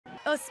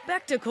A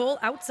spectacle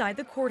outside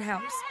the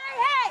courthouse.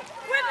 Hey,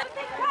 women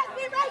think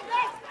Cosby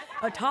rapist!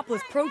 A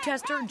topless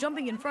protester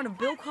jumping in front of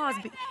Bill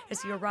Cosby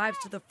as he arrives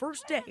to the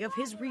first day of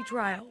his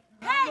retrial.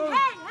 Hey!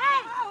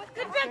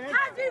 Convict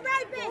Cosby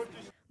rapist!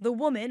 The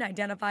woman,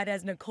 identified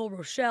as Nicole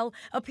Rochelle,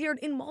 appeared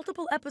in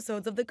multiple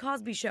episodes of The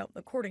Cosby Show,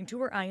 according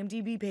to her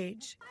IMDb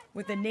page.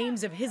 With the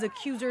names of his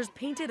accusers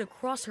painted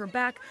across her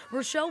back,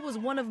 Rochelle was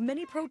one of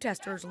many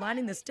protesters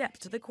lining the steps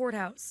to the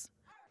courthouse.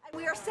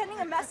 We are sending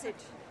a message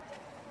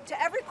to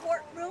every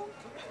courtroom,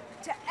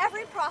 to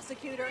every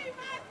prosecutor,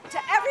 to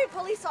every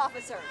police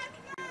officer.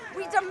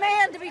 We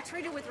demand to be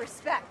treated with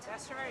respect.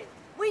 That's right.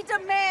 We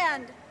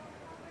demand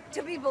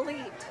to be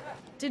believed.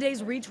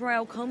 Today's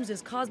retrial comes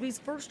as Cosby's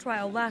first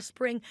trial last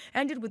spring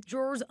ended with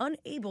jurors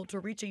unable to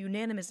reach a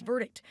unanimous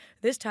verdict.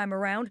 This time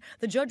around,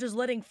 the judge is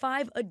letting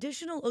 5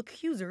 additional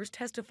accusers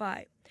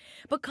testify.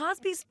 But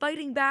Cosby's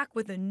fighting back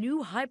with a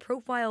new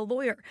high-profile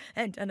lawyer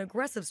and an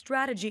aggressive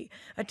strategy,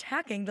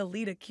 attacking the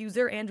lead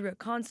accuser, Andrea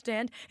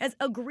Constand, as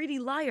a greedy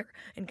liar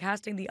and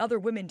casting the other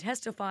women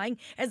testifying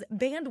as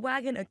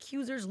bandwagon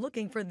accusers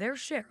looking for their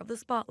share of the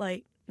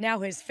spotlight. Now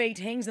his fate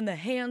hangs in the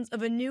hands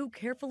of a new,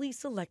 carefully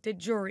selected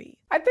jury.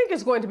 I think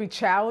it's going to be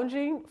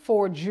challenging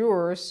for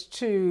jurors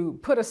to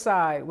put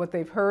aside what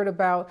they've heard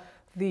about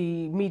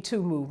the Me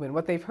Too movement,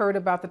 what they've heard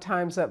about the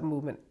Time's Up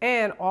movement,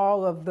 and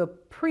all of the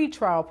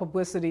pretrial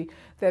publicity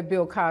that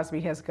Bill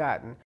Cosby has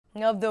gotten.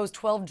 Of those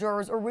 12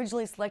 jurors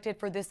originally selected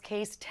for this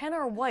case, 10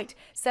 are white,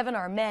 7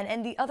 are men,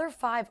 and the other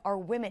 5 are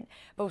women.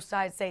 Both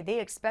sides say they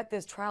expect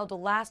this trial to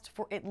last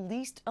for at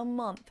least a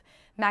month.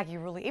 Maggie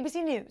Rulli,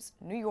 ABC News,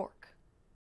 New York.